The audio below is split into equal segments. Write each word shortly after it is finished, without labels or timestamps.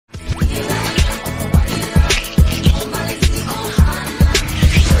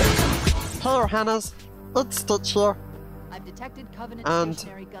Hello, Hannahs. It's Stitch here. I've detected Covenant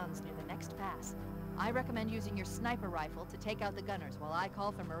stationary guns near the next pass. I recommend using your sniper rifle to take out the gunners while I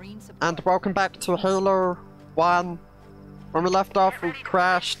call for Marine support. And welcome back to Halo 1. When we left off, we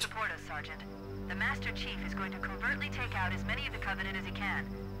crashed. Support us, Sergeant. The Master Chief is going to covertly take out as many of the Covenant as he can.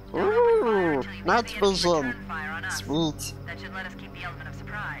 Ooh, night vision. Sweet. That should let us keep the element of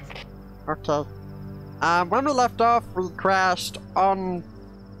surprise. Okay. When we left off, we crashed on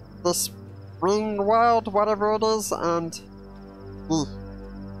this ring world, whatever it is, and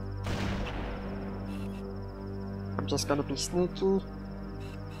I'm just gonna be sneaky.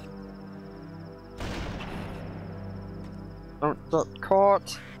 Don't get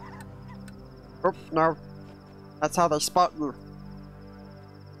caught. Oh, no. That's how they spot you.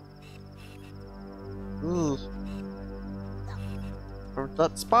 Don't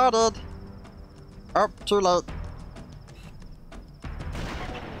get spotted. Oh, too late.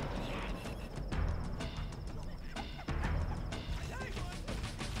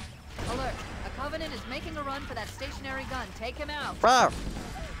 Alert! A Covenant is making a run for that stationary gun. Take him out. Wow.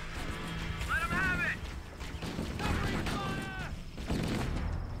 Let him have it!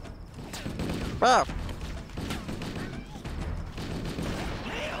 Wow.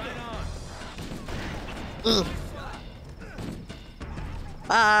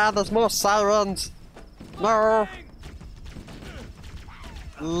 Ah, there's more sirens. No.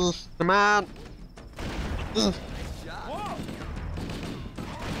 Come on.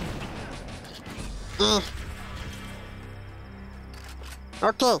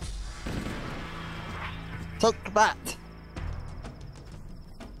 Okay. Take that.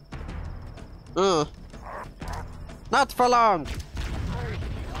 Not for long.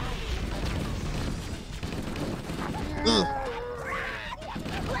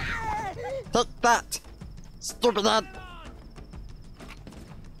 Take that. Stupid head.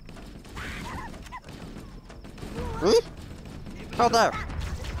 Oh, there.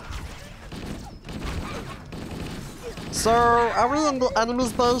 So, are we in the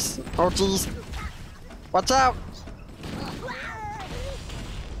enemy's base? Oh, jeez. Watch out.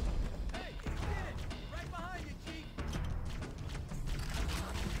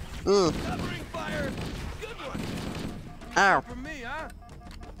 Covering fire! Good one! Ow. From me, huh?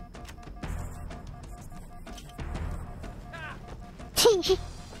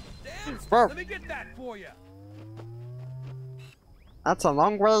 Damn! Whoa. Let me get that for you! That's a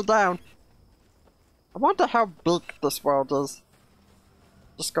long way down. I wonder how big this world is.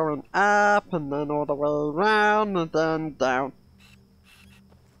 Just going up and then all the way around and then down.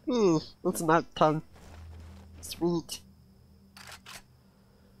 It's night time. Sweet.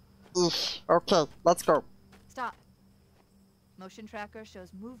 Okay, let's go. Stop. Motion tracker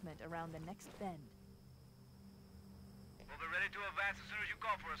shows movement around the next bend. We'll be ready to advance as soon as you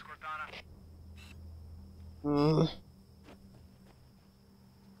call for us, Cortana.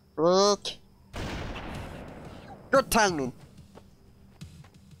 Wait. Good timing.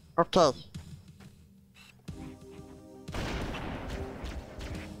 Okay.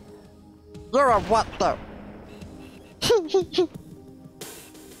 You're a what though?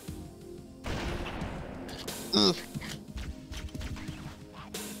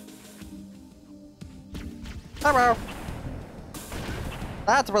 Hello.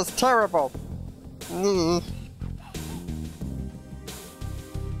 That was terrible.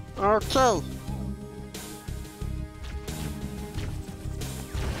 Okay.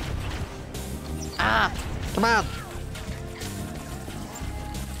 Ah, come on.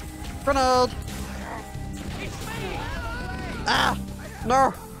 Grenade. Ah,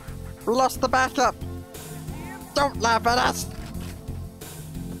 no. We lost the backup. Don't laugh at us.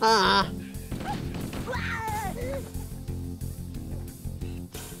 Ah.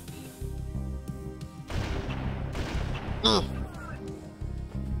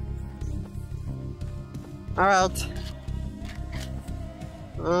 Alright.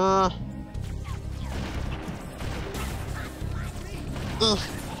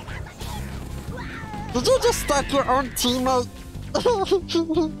 Did you just stack your own teammate?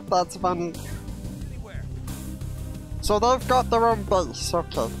 That's funny. So they've got their own base,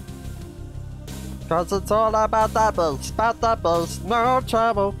 okay. Cause it's all about that base, no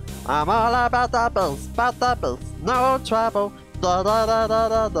trouble. I'm all about that base, no trouble. Da da da da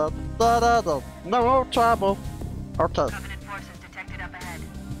da da da da da, no trouble. Okay. Covenant forces detected up ahead.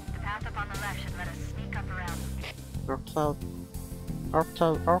 The path up on the left should let us sneak up around. Okay.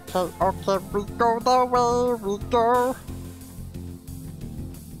 Okay, we go the way we go.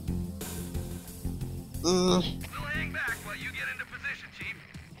 We'll hang back while you get into position, Chief.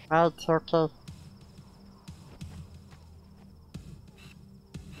 Right, okay.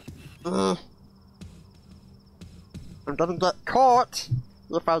 I'm gonna get caught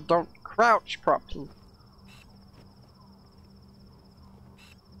if I don't crouch properly.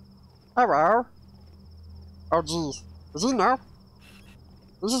 Hello? Oh geez. Does he know?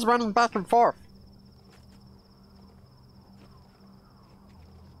 He's just running back and forth.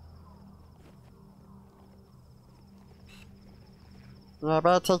 Yeah, I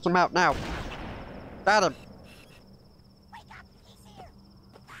better take him out now. Got him.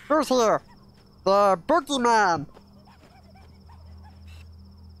 Who's here? The boogeyman!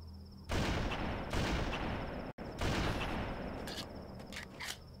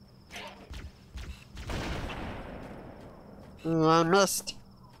 I missed.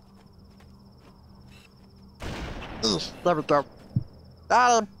 There we go.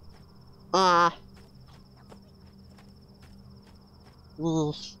 Got him!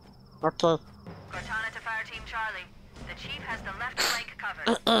 Okay. Cortana to Fire Team Charlie. The Chief has the left flank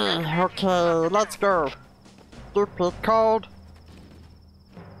covered. Okay, let's go. Stupid code.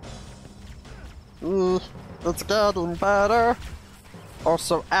 It's getting better.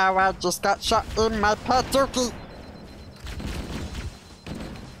 Also, ow, I just got shot in my patookie.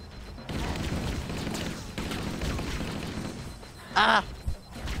 Ah!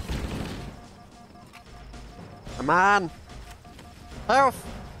 Come on! Health!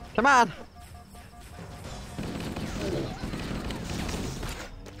 Come on!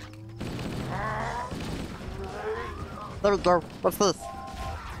 There we go. What's this?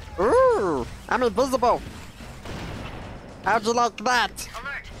 Ooh! I'm invisible! How'd you like that?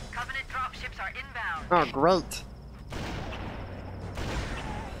 Alert! Covenant dropships are inbound. Oh, great.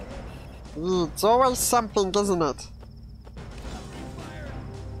 It's always something, isn't it?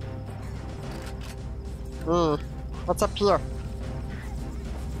 What's up here?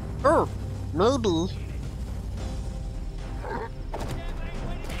 Oh, maybe.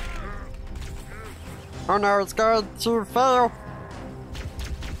 Oh no, it's going to fail.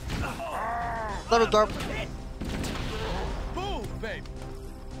 There we go. Boom, baby.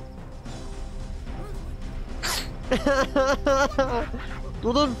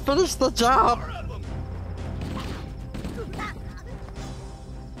 You didn't finish the job.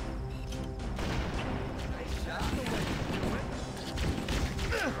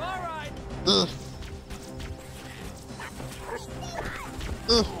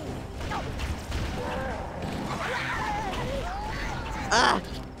 Ah!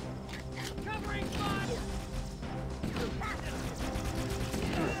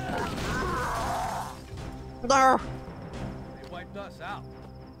 No! They wiped us out.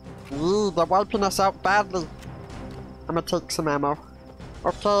 They're wiping us out badly. I'm gonna take some ammo.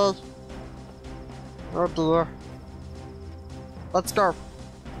 Okay. Oh dear. Let's go.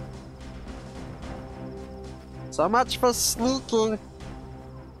 So much for sneaking.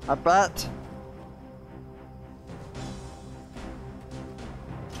 I bet.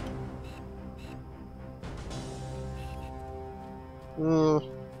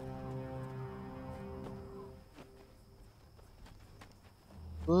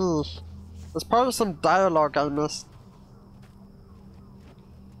 There's probably some dialogue I missed.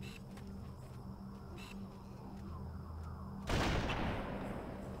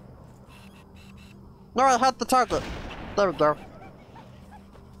 No, I had the target. There we go.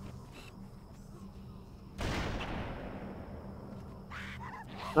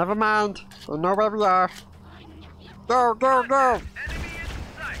 Never mind. I know where we are. Go, go, go! Enemy in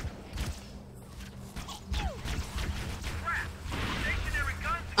sight. Crap! Stationary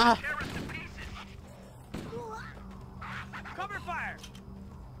guns tear us to pieces. Cover fire!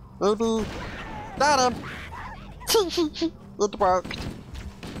 Maybe. Got him! It worked.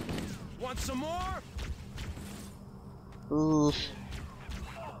 Want some more?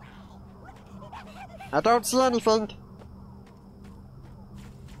 I don't see anything.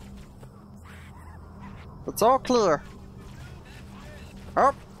 It's all clear.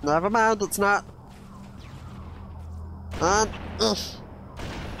 Oh, never mind, it's not. And, Alert!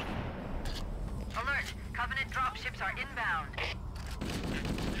 Covenant dropships are inbound.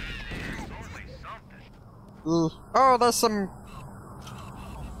 oh, there's some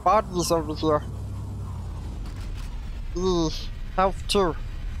bodies over here. Health too.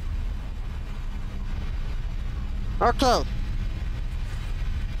 Okay.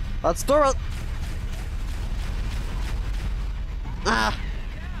 Let's do it. Ah.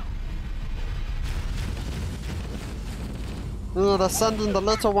 They're sending the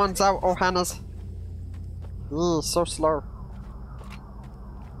little ones out, Ohana's. So slow.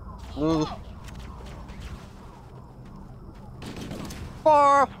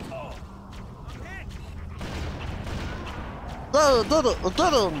 Four. Yeah, it did it! It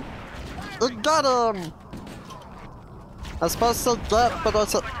got him! It got him! I'm supposed to get, but I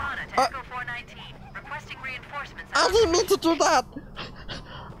said... Cortana to Echo 419. Requesting reinforcements. I didn't mean to do that!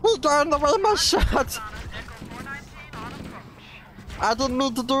 He got in the way of my shot! Cortana, Echo 419 on approach. I didn't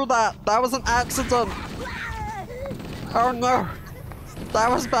mean to do that! That was an accident! Oh no!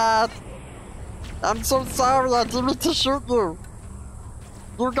 That was bad! I'm so sorry, I didn't mean to shoot you!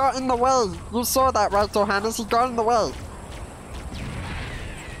 You got in the way! You saw that, right, Johannes? He got in the way!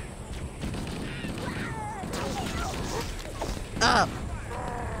 Ah!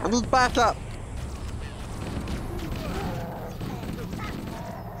 I need backup!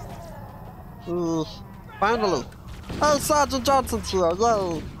 Finally! Hey, Sergeant Johnson's here!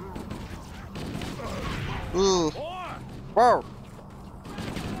 Yay! Whoa!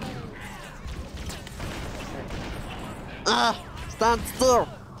 Ah! Stand still!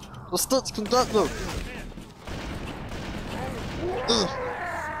 The Stitch can get you!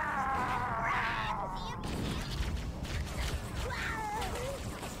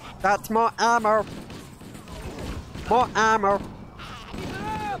 That's more ammo! More ammo!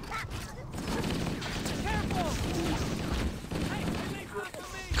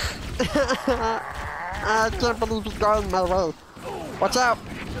 I can't believe he's going my way. Watch out!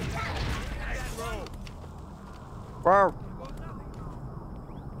 Whoa.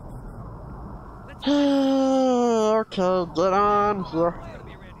 Okay, get on here.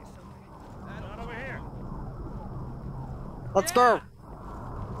 Let's go.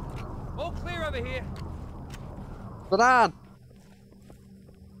 All clear over here. Get on.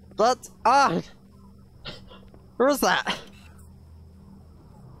 Get on. Who is that?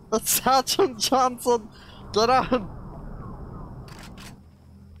 It's Sergeant Johnson. Get on.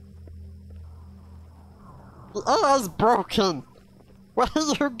 The air is broken. Where are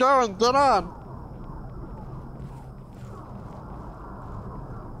you going? Get on.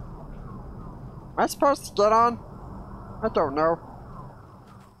 Am I supposed to get on? I don't know.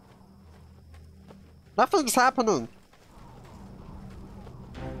 Nothing's happening.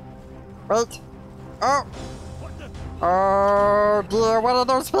 Wait. Oh. Oh dear, what are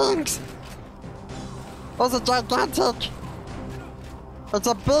those things? Those are gigantic. It's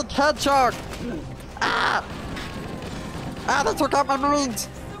a big hedgehog. Ah! Ah, they took out my marines.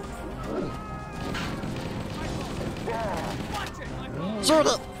 Shoot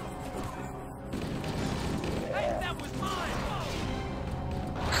it. Hey, that was mine.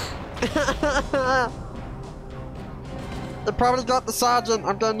 They probably got the sergeant.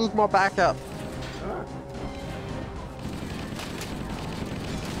 I'm gonna need more backup.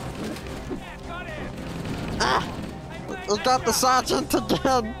 Ah! They got the sergeant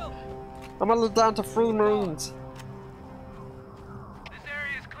again. I'm only down to 3 marines. This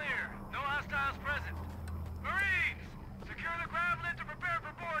area is clear. No hostiles present. Marines, secure the gravelet to prepare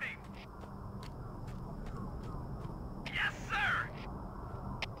for boarding. Yes, sir.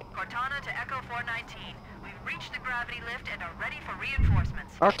 Cortana to Echo 419. We've reached the gravity lift and are ready for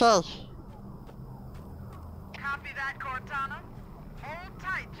reinforcements. Okay. Copy that, Cortana. Hold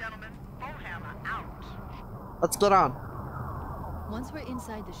tight, gentlemen. Bowhammer out. Let's get on. Once we're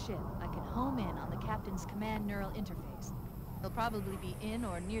inside the ship, I can home in on the captain's command neural interface. He'll probably be in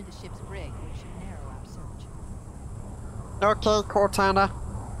or near the ship's brig, which should narrow our search. Okay, Cortana.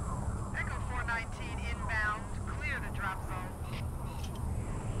 Echo 419 inbound. Clear the drop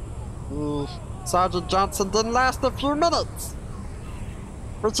zone. Sergeant Johnson didn't last a few minutes.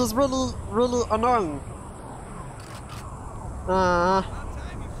 Which is really, really annoying.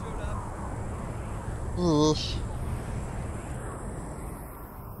 Eesh.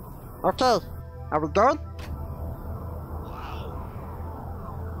 Okay, are we going?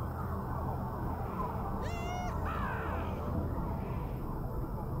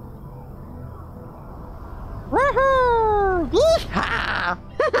 Woohoo! Yeehaw!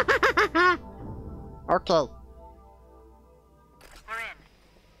 Okay. We're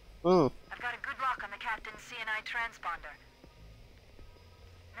in. I've got a good lock on the captain's CNI transponder.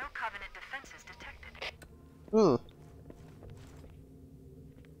 No Covenant defenses detected.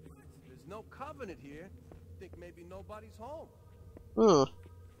 There's no Covenant here. Think maybe nobody's home.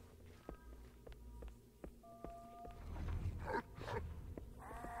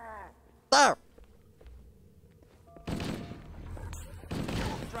 There!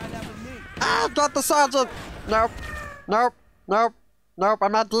 Try that with me. Ah, got the sergeant! Nope. Nope. Nope. Nope,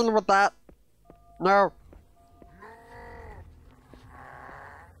 I'm not dealing with that. No.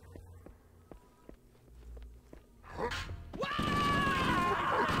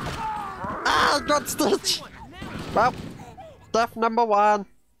 Ah, got Stitch! Well, death number 1.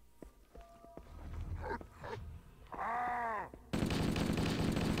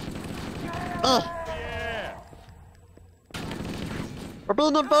 Ugh. We're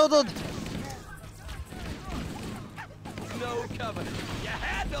being invaded! No covenant. You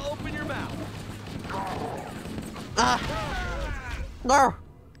had to open your mouth. Ah! No!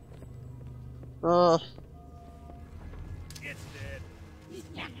 It's dead.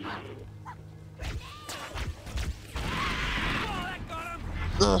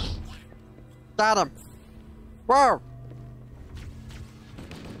 Got him! Whoa!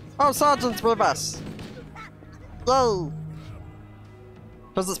 Oh, Sergeant's with us! Yay!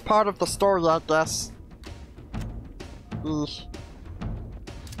 Because it's part of the story, I guess. Eesh.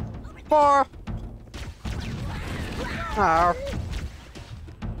 4! Oh.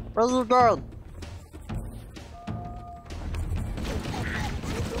 Where are you going?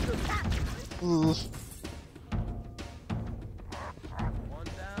 Eesh. One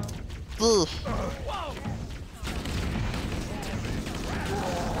down. Eesh. Whoa!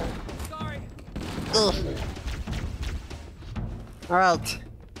 Sorry. Eesh. Alright.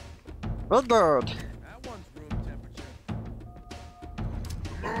 We're good. That one's room temperature.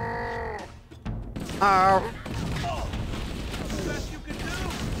 Oh. Best you can do.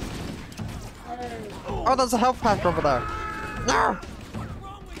 Oh, there's a health pack over there. No!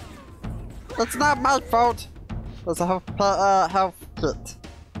 It's not my fault. There's a health kit.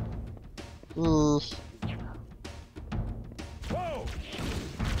 Eesh. Whoa!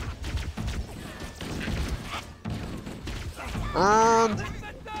 And...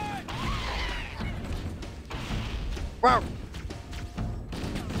 Whoa!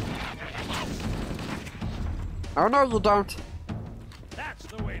 Oh no, you don't. That's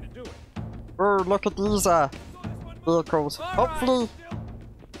the way to do it. Oh, look at these vehicles. Hopefully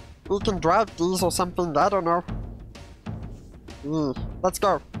we can drive these or something, I don't know. Let's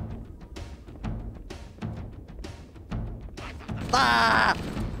go. Ah!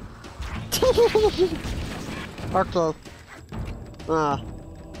 Okay.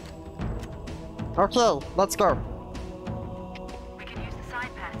 Okay, let's go. We can use the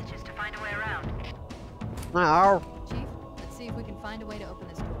side passages to find a way around. Now. Chief, let's see if we can find a way to open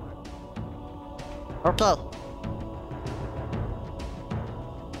this door. Okay.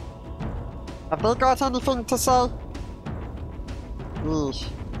 Have they got anything to say? Eesh.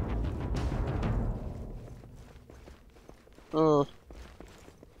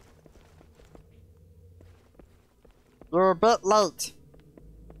 You're a bit late.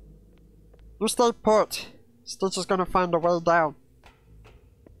 You stay put. Stitch is gonna find a way down.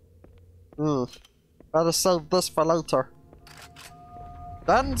 Better save this for later.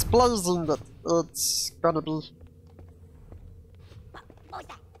 Guns blazing, but it's gonna be...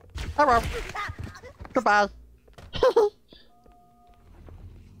 Hello. Goodbye.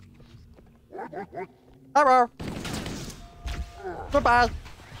 Hello. Goodbye.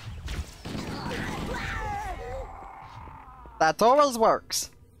 That always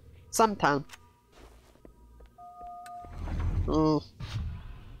works. Sometime.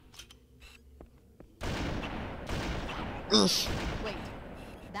 Wait,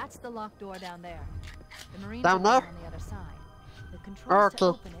 that's the locked door down there. The Marines Down are there? on the other side. The controls to Okay.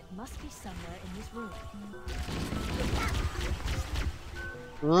 open it must be somewhere in this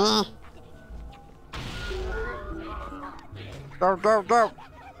room. Go, go, go.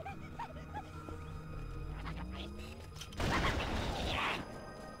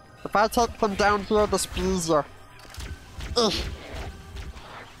 If I take them down here, this will be easier.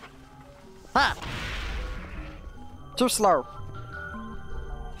 Ha! Too slow.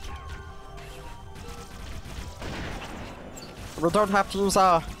 We don't have to use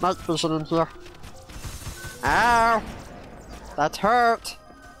our night vision in here. Ow! That hurt!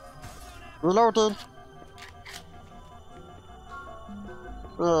 Reloading.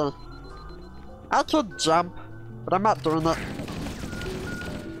 I could jump, but I'm not doing it.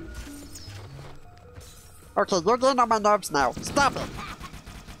 Okay, you're getting on my nerves now. Stop it!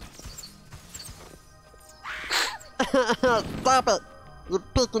 Stop it! You're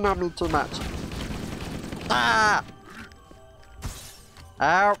picking on me too much. Ah!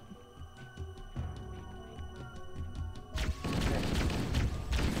 Ow!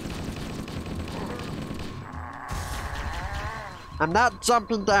 I'm not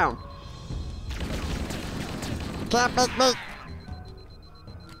jumping down. Can't make me.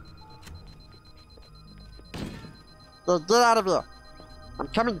 So get out of here. I'm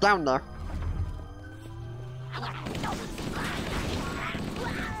coming down there.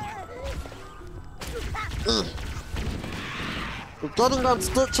 You're getting on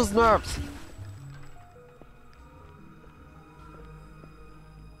Stitch's nerves.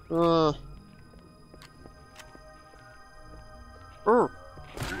 Ooh.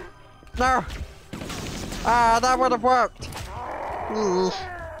 No! Ah, that would have worked.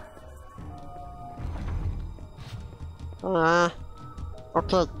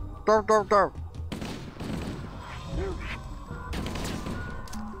 Okay, go, go, go.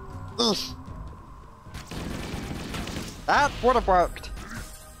 That would have worked.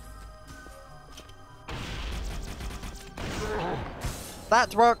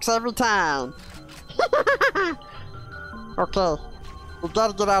 That works every time. Okay, we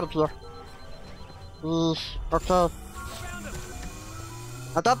gotta get out of here. Okay.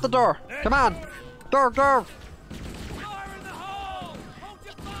 I got the door. Come on. Go, go. Fire in the hole! Hold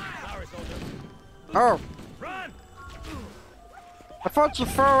your fire! Power soldier. Oh, Run! I thought you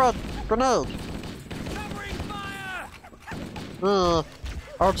threw a grenade. Covering fire!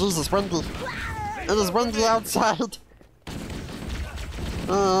 Oh Jesus, windy. It is windy outside.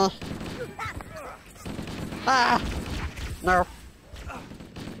 No. Firing!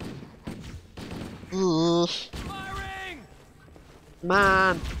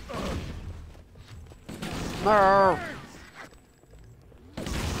 Man. No.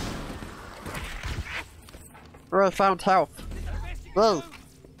 Oh, I found health. Whoa.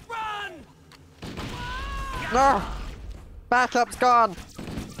 Run! No. Backup's gone.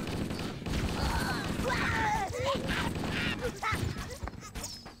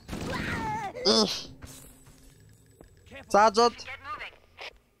 Sergeant. Get moving.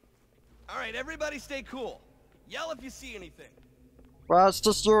 All right, everybody stay cool. Yell if you see anything. Well, it's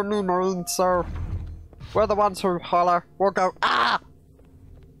just you and me, Marine, so we're the ones who holler. We'll go, ah!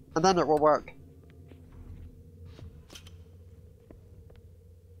 And then it will work.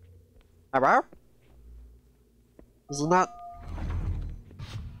 Hello? Is he not?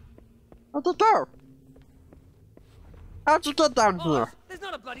 Where'd he go? How'd you get down here? There's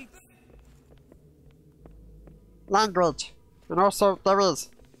not a bloody... Language. And also, there is.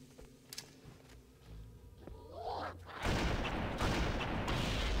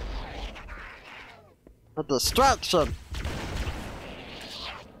 A distraction.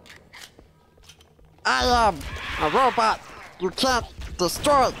 I am a robot. You can't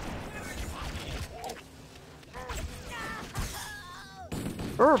destroy.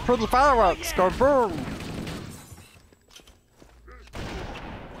 Ooh, pretty fireworks. Go boom.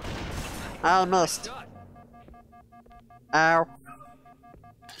 I missed. Ow.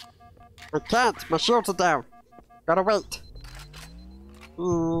 I can't. My shields are down. Gotta wait.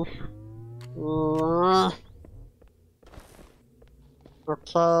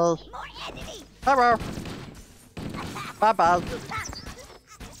 Okay. Hello. Bye-bye.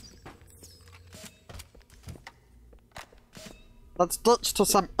 Let's ditch to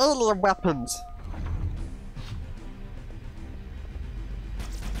some alien weapons.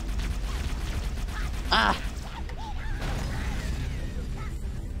 Ah.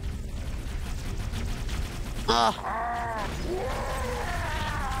 Ah.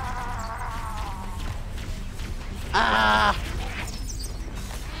 Ah.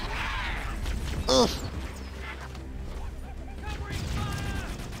 Ugh.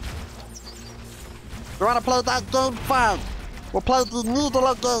 You wanna play that game? Fine. We'll play the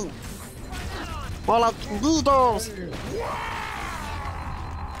needle game. More like needles.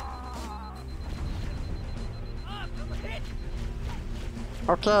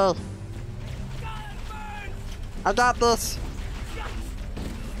 Okay. I got this.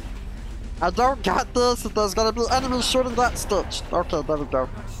 I don't got this if there's gonna be enemies shooting that Stitch. Okay, there we go.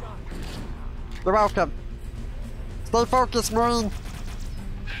 You're welcome. Stay focused, Marine.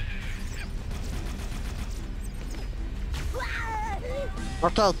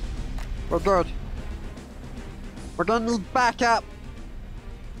 Okay, we're good. We're gonna need backup.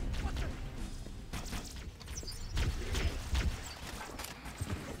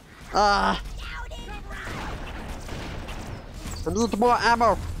 I need more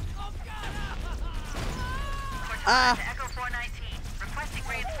ammo. To Echo 419, requesting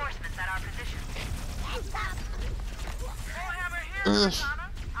reinforcements at our position. Warhammer here, Cortana.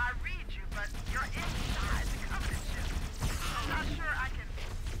 I read you, but you're inside the Covenant ship. I'm not sure I can...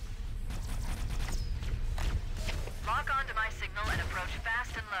 Lock onto my signal and approach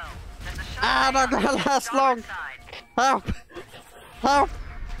fast and low. There's a shot Not gonna last long. Help! Help!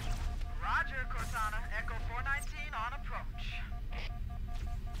 Roger, Cortana. Echo 419 on approach.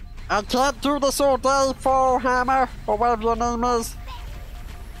 I can't do this all day, Hammer, or whatever your name is.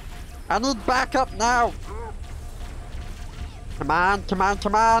 I need backup now. Come on, come on,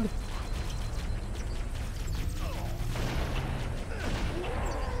 come on.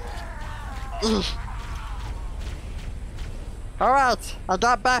 Alright, I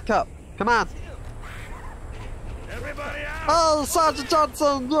got backup. Come on. Everybody out! Oh, Sergeant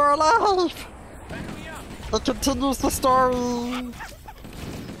Johnson, you're alive! Back me up. It continues the story.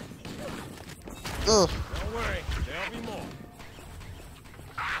 Ugh. Don't worry, there'll be more.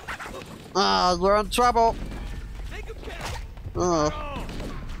 Ah, you're in trouble. Take a piss. Ugh. Oh.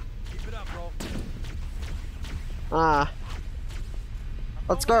 Keep it up, bro. Ah.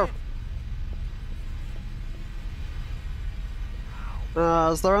 Let's go.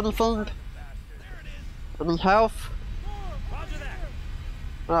 Is there anything? Any health? Roger that.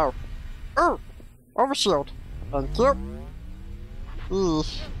 Oh. Oh! Overshield. Thank you.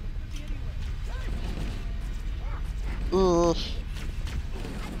 Eesh. Eesh.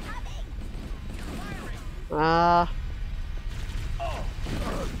 Ah.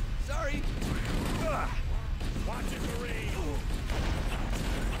 Sorry. Watch it, Marine.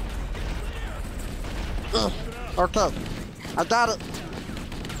 Okay. I got it.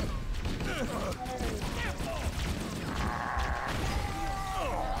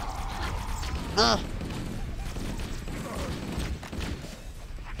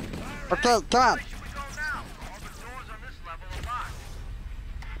 Okay, come on.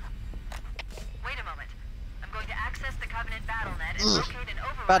 Wait a moment. I'm going to access the Covenant BattleNet and locate an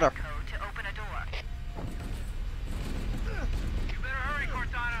override Better. code to open a door. You better hurry,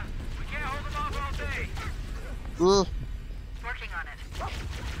 Cortana. We can't hold them off all day. Working on it.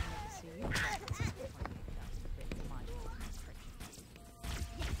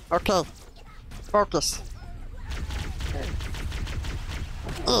 Okay. Focus.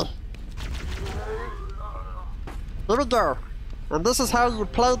 Here we go. And this is how you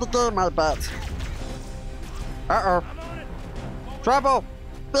play the game, I bet. Uh-oh. Trouble!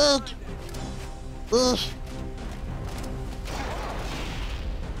 Big! Ugh.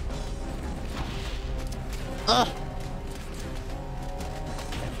 Ugh.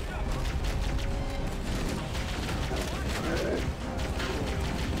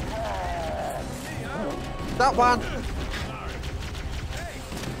 That one!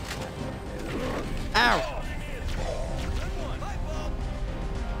 Ow!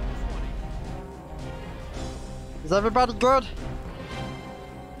 Is everybody good?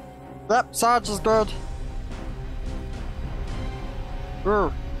 Yep, Sarge is good.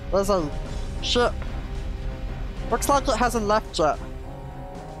 Ooh, there's a ship. Looks like it hasn't left yet.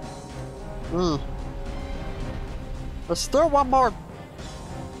 There's still one more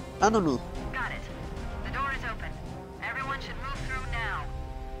enemy. Got it. The door is open. Everyone should move through now.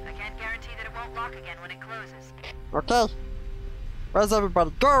 I can't guarantee that it won't lock again when it closes. Okay. Where's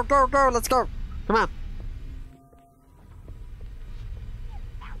everybody? Go, go, go, let's go. Come on.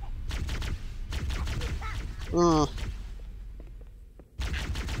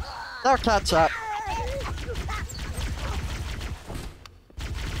 They'll catch up.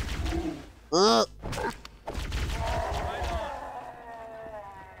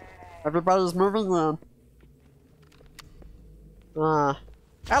 Everybody's moving in. I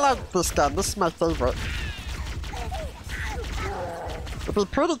like this gun. This is my favorite. It'd be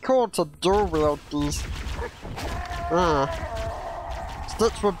pretty cool to dual wield these.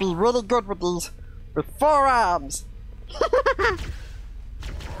 Stitch would be really good with these. With 4 arms.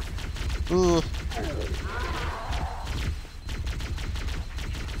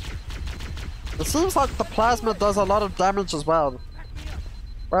 It seems like the plasma does a lot of damage as well.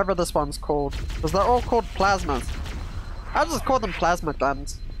 Whatever this one's called. Because they're all called plasmas. I just call them plasma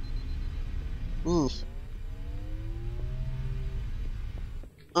guns.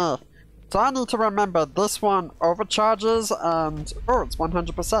 So I need to remember this one overcharges and... Oh, it's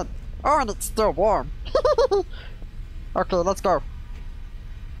 100%. Oh, and it's still warm. Okay, let's go.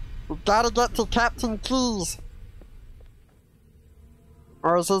 We gotta get to Captain Keyes.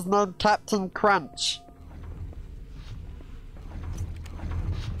 Or is his name Captain Crunch?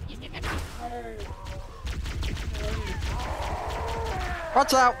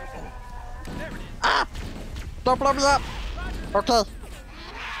 Watch out! Ah! Don't blow me up! Okay.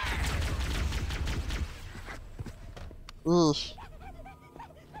 Eesh.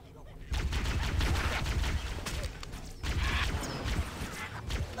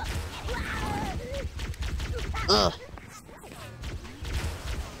 Ugh.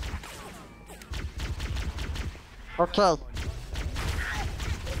 Okay.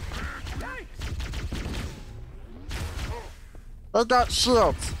 They got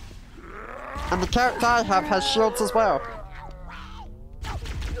shields. And the character I have has shields as well.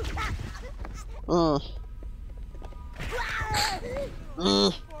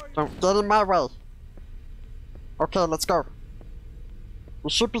 Don't get in my way. Okay, let's go. We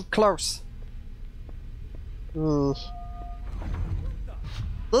should be close.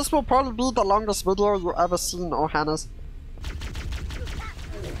 This will probably be the longest video you've ever seen, Ohannes.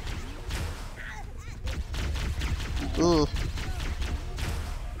 Ugh.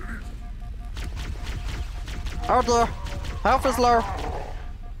 Oh dear. Health is low.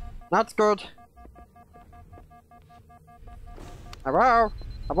 That's good. Hello?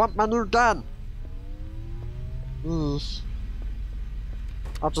 I want my new gun.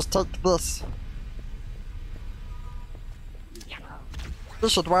 I'll just take this.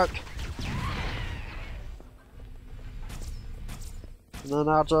 This should work. And then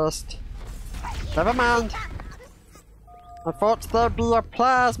I'll just... Never mind. I thought there'd be a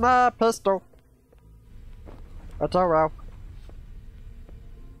plasma pistol. But oh well.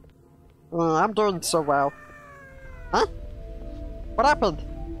 I'm doing so well. Huh? What happened?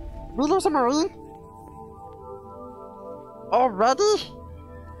 We lose a Marine? Already?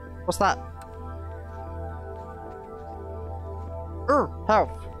 What's that?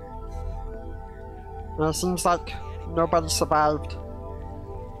 Health. Seems like nobody survived.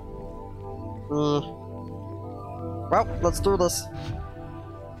 Well, let's do this.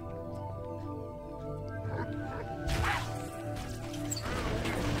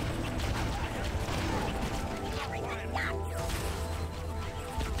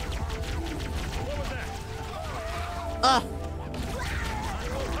 Ah!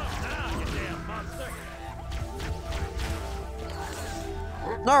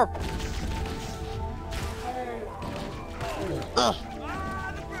 No!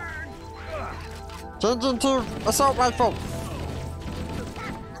 Change into assault rifle!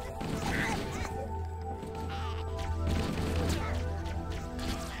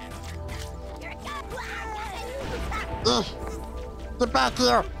 Get back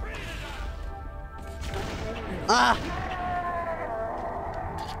here! Ah!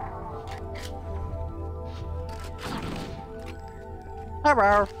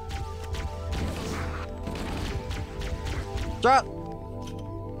 Hello! Drop!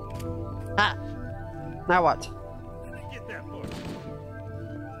 Ah! Now what? Get that book.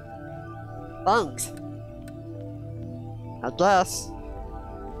 Thanks. I guess.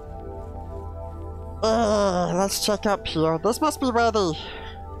 Let's check up here. This must be where they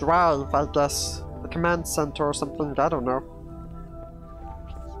drive, I guess. The command center or something, I don't know.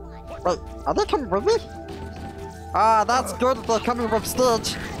 Wait, are they coming with me? Ah, that's good if they're coming with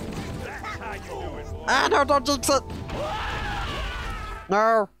Stitch. Ah, no, don't jinx it!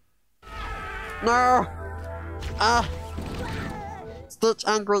 No! No! Ah! Stitch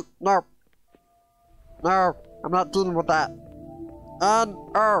angry. No. No, I'm not dealing with that. And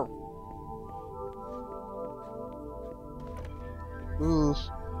oh.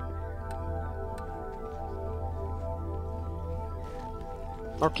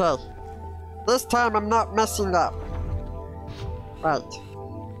 Okay. This time I'm not messing up. Right.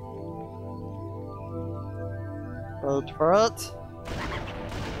 Wait for it.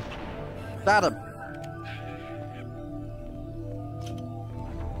 Got him.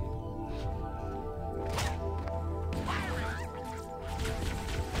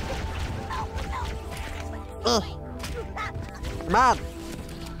 Come on.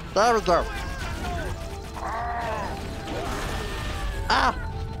 There we go. Ah!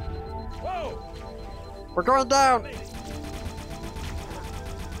 We're going down.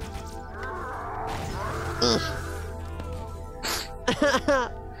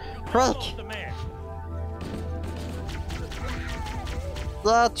 Quick.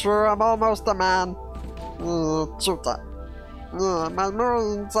 Yeah, true, I'm almost a man. Shoot that. My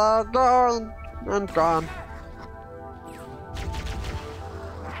Marines are going and gone.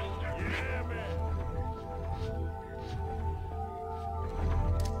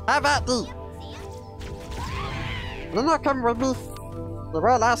 Have at thee! They're not coming with me. They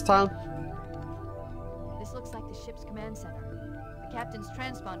were last time. This looks like the ship's command center. The captain's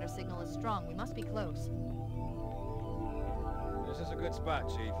transponder signal is strong. We must be close. This is a good spot,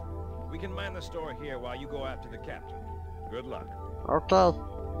 Chief. We can man the store here while you go after the captain. Good luck. Okay.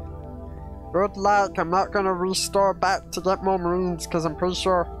 Good luck. I'm not gonna restore back to get more Marines because I'm pretty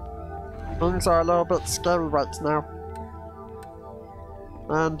sure things are a little bit scary right now.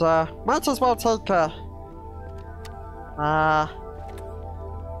 And might as well take there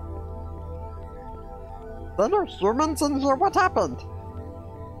no humans in here? What happened?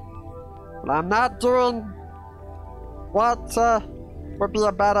 Well, I'm not doing what would be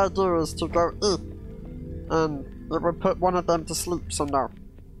a bad idea is to go eat. And it would put one of them to sleep, so no.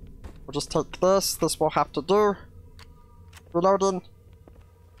 We'll just take this. This will have to do. Reloading.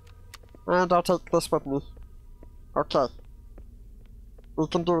 And I'll take this with me. Okay. We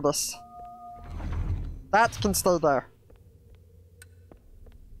can do this. That can stay there.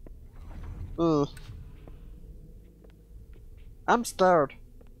 I'm scared.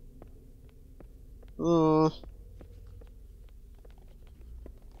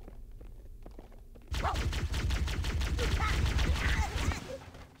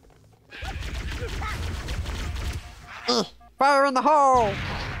 Fire in the hole!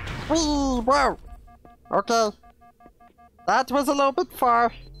 Whee! Whoa! Okay. That was a little bit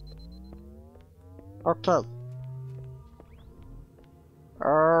far. Okay.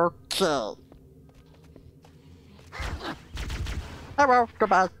 Okay. Hello,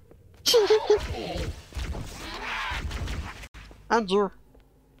 goodbye. And you.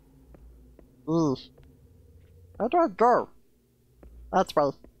 Where do I go? That's way.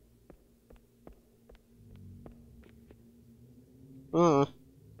 Okay.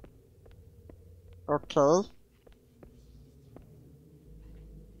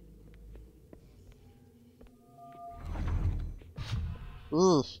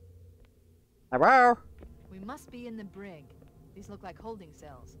 Hello? We must be in the brig. These look like holding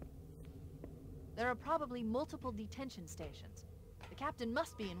cells. There are probably multiple detention stations. The captain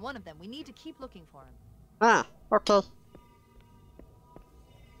must be in one of them. We need to keep looking for him. Ah, okay.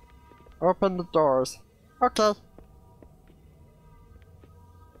 Open the doors. Okay.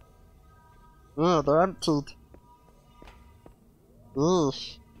 They're emptied.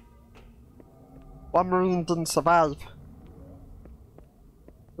 Eesh. One Marine didn't survive.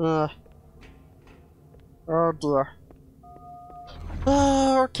 Oh dear.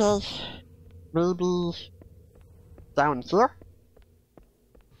 Okay. Maybe down here?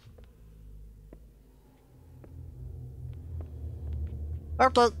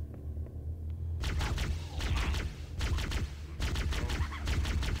 Okay.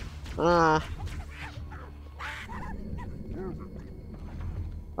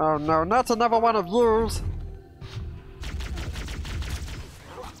 Oh no, not another one of yous!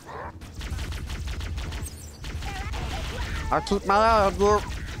 I'll keep my eye on you.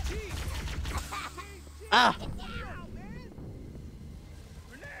 Ah!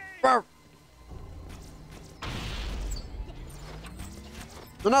 Whoa!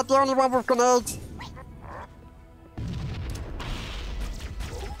 You're not the only one with grenades!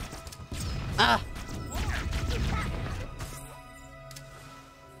 Ah!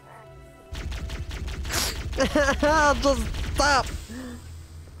 Just stop!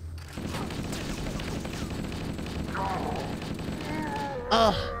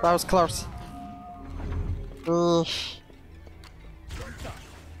 That was close.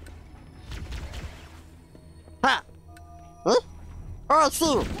 Ha! Huh? Oh, I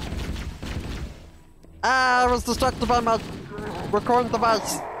see you! I was distracted by my recording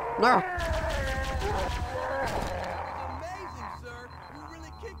device. No! Amazing, sir! You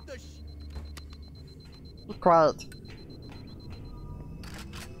really kicked the Be quiet.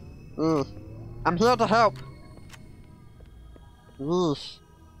 I'm here to help.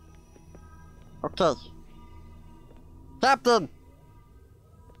 Okay. Captain!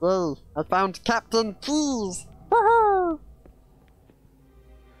 Yay, I found Captain Keys! Woohoo!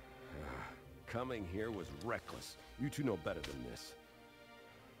 Coming here was reckless. You two know better than this.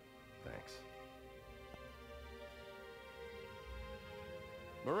 Thanks.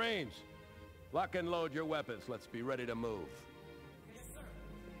 Marines! Lock and load your weapons. Let's be ready to move.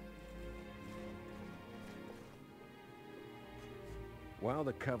 While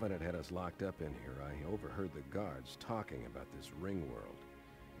the Covenant had us locked up in here, I overheard the guards talking about this ring world.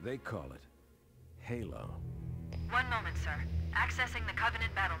 They call it Halo. One moment, sir. Accessing the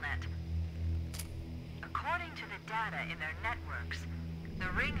Covenant BattleNet. According to the data in their networks, the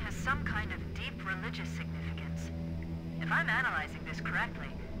ring has some kind of deep religious significance. If I'm analyzing this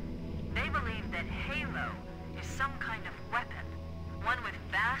correctly, they believe that Halo is some kind of weapon, one with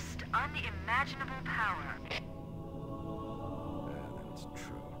vast, unimaginable power. That's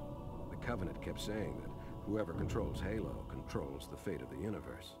true. The Covenant kept saying that whoever controls Halo controls the fate of the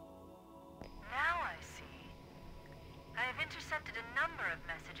universe. Now I see. I have intercepted a number of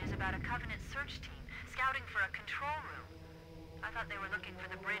messages about a Covenant search team scouting for a control room. I thought they were looking for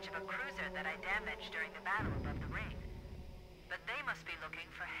the bridge of a cruiser that I damaged during the battle above the ring. But they must be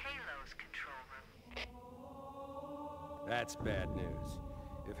looking for Halo's control room. That's bad news.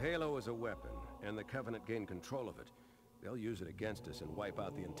 If Halo is a weapon, and the Covenant gain control of it, they'll use it against us and wipe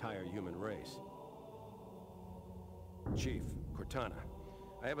out the entire human race. Chief, Cortana,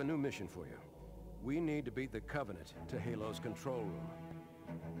 I have a new mission for you. We need to beat the Covenant to Halo's control room.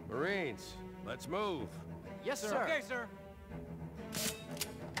 Marines, let's move! Yes, sir. Okay, sir.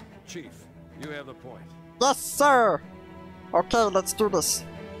 Chief, you have the point. Yes, sir! Okay, let's do this.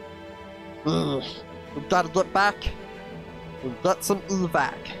 We gotta get back and get some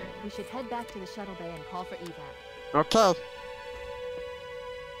evac. We should head back to the shuttle bay and call for evac. Okay.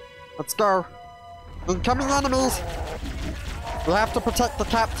 Let's go. Incoming enemies! We have to protect the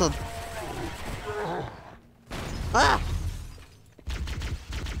captain. Ah!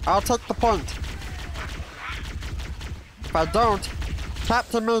 I'll take the point. If I don't,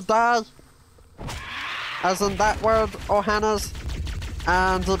 Captain may die. As in that word, Ohana's.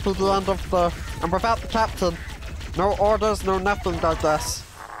 And it'll be the end of the... And without the captain, no orders, no nothing, I guess.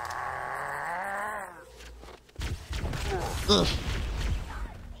 Ugh.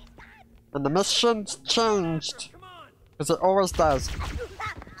 And the mission's changed. Because it always does.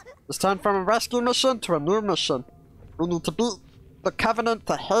 It's turned from a rescue mission to a new mission. We need to beat the Covenant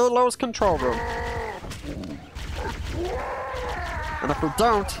to Halo's control room. And if we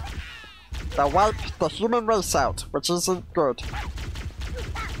don't, they'll wipe the human race out, which isn't good.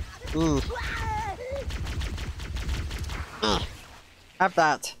 Have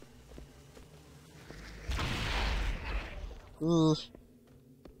that.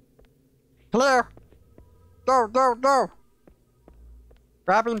 Clear! Go, go, go!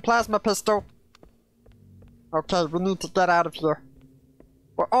 Grabbing plasma pistol. Okay, we need to get out of here.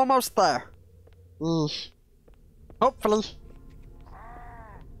 We're almost there. Hopefully.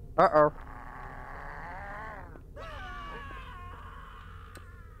 Uh-oh.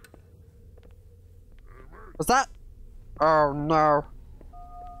 Was that? Oh no.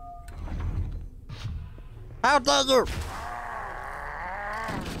 How dare you!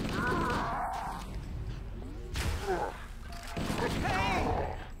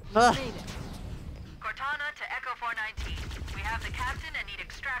 Cortana to Echo 419. We have the captain and need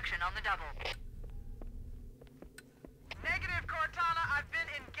extraction on the double. Negative, Cortana. I've been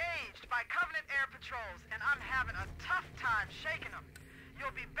engaged by Covenant air patrols, and I'm having a tough time shaking them.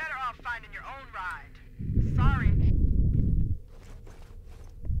 You'll be better off finding your own ride. Sorry.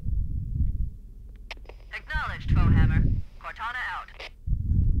 Acknowledged, Foehammer. Cortana out.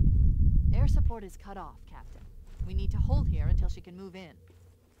 Air support is cut off, Captain. We need to hold here until she can move in.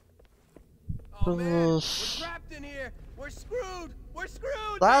 Oh man, we're trapped in here. We're screwed. We're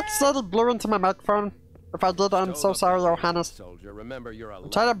screwed. That said it blew into my microphone. If I did, I'm so sorry, Johannes. Soldier, remember you're a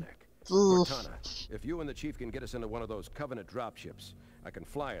Try to... Cortana, if you and the Chief can get us into one of those Covenant dropships, I can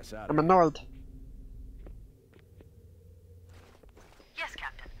fly us out. I'm annoyed. Yes,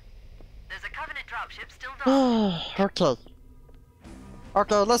 Captain. There's a Covenant dropship still docked. Okay.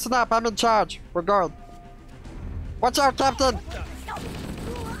 Okay, listen up, I'm in charge. We're going. Watch out, Captain!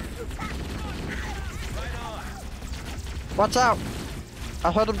 Watch out!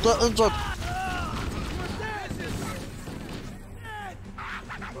 I heard him get injured.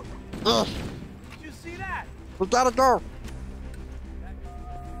 Ugh. Did you see that? We gotta go!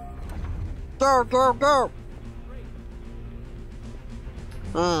 Go, go, go!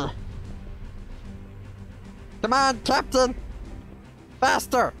 Come on, Captain!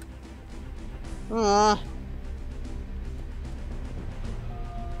 Faster!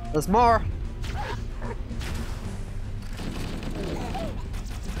 There's more!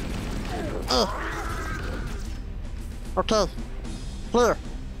 Okay. Clear.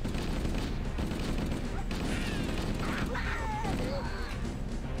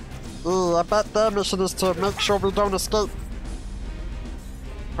 I bet their mission is to make sure we don't escape.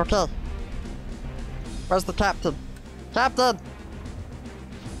 Okay. Where's the captain? Captain!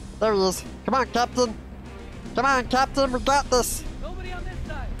 There he is. Come on, Captain! Come on, Captain, we got this! Nobody on this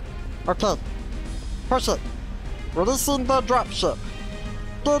side. Okay. Push it. Releasing the dropship.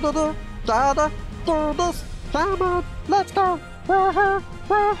 Do-do-do. Gotta do this. Come on, let's go. Woohoo,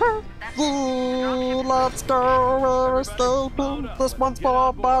 woohoo. Yeah, let's go. We're escaping. This one's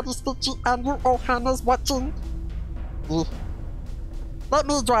for Body Stitchy and you, Ohana's watching. Yeah. Let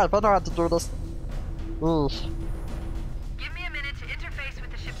me drive. I know how to do this. Give me a minute to interface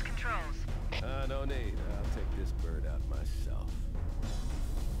with the ship's controls. No need. I'll take this bird out myself.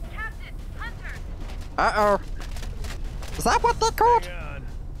 Captain, Hunter! Uh-oh. Is that what they're called?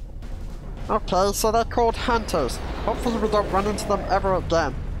 Okay, so they're called hunters. Hopefully we don't run into them ever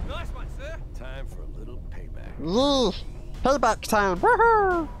again. Nice one, sir. Time for a little payback. Yee! Payback time!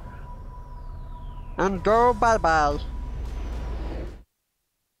 Woohoo! And go bye-bye.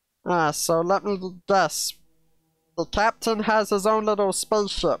 So let me guess. The captain has his own little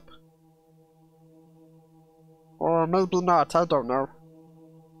spaceship. Or maybe not, I don't know.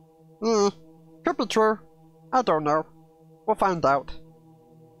 Could be true. I don't know. We'll find out.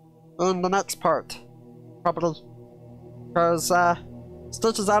 In the next part. Probably. Because,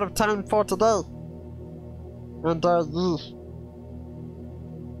 Stitch is out of time for today. And, yee.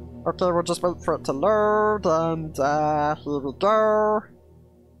 Okay, we'll just wait for it to load, and, here we go.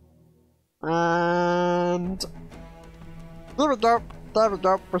 And... here we go. There we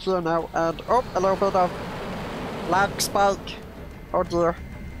go. We're here now. And, oh, a little bit of lag spike. Oh dear.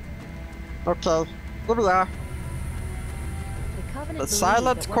 Okay, here we are. The Covenant The believe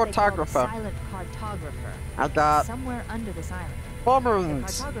silent that what they call the cartographer. silent cartographer I got somewhere under this island. 4 The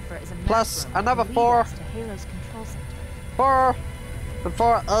Marines. cartographer is a map Plus room that another will lead 4. us to Halo's control center. 4. And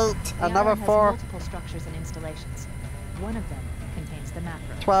 4, 8. The Another island has 4. multiple structures and installations. One of them contains the map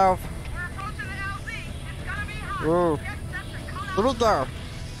room. 12. We're approaching the LZ. It's gonna be hot. Ooh. Get set to cone Here we go.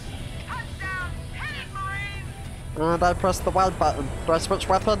 touchdown. Hit it, Marines. And I press the Y button. Do I switch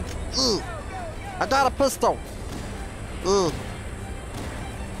weapon? E. I got a pistol. E.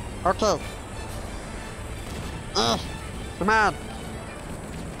 Okay. Come on.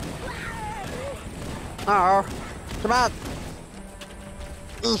 Uh oh. Come on.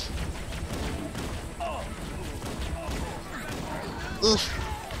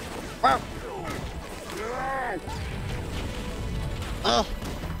 Wow.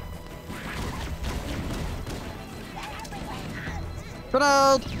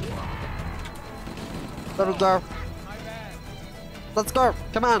 Grenade! There we go. Let's go.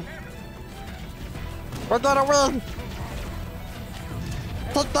 Come on. We're gonna win.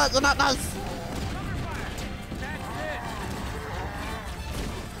 Take that, you're not nice.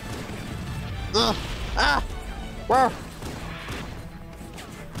 Whoa.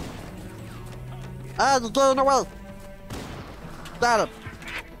 You're getting away. Got him.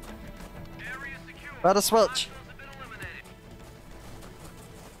 Better switch. Affirmative.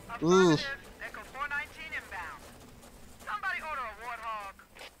 Echo 419 inbound. Somebody order a warthog.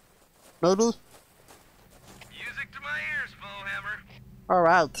 Maybe? Music to my ears, Flowhammer.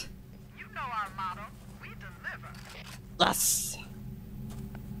 Alright. You know our motto. We deliver. Yes.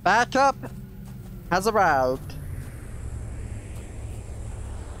 Backup has arrived.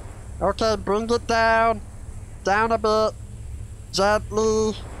 Okay, bring it down. Down a bit.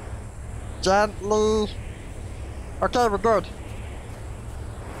 Gently. Gently. Okay, we're good.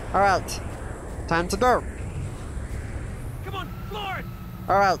 Alright. Time to go. Come on, floor it!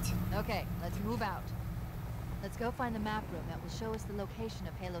 Alright. Okay, let's move out. Let's go find the map room that will show us the location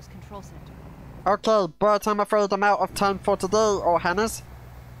of Halo's control center. Okay, but I'm afraid I'm out of time for today, Ohana's.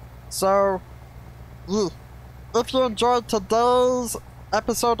 So, yeah. If you enjoyed today's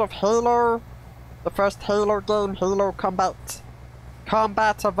episode of Halo, the first Halo game, Halo Combat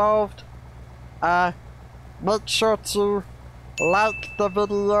Evolved, make sure to like the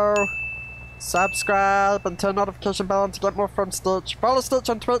video, subscribe, and turn notification bell on to get more from Stitch. Follow Stitch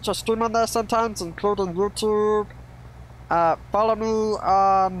on Twitch, I stream on there sometimes, including YouTube. Follow me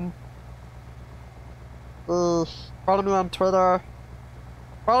on Twitter.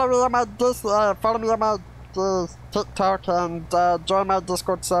 Follow me on my TikTok, and join my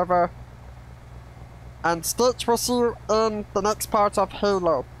Discord server. And Stitch will see you in the next part of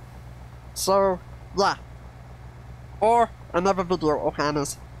Halo. So, yeah. Or another video,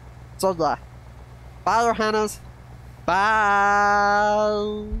 Ohana's. So yeah. Bye, Ohana's.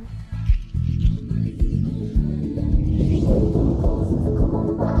 Bye.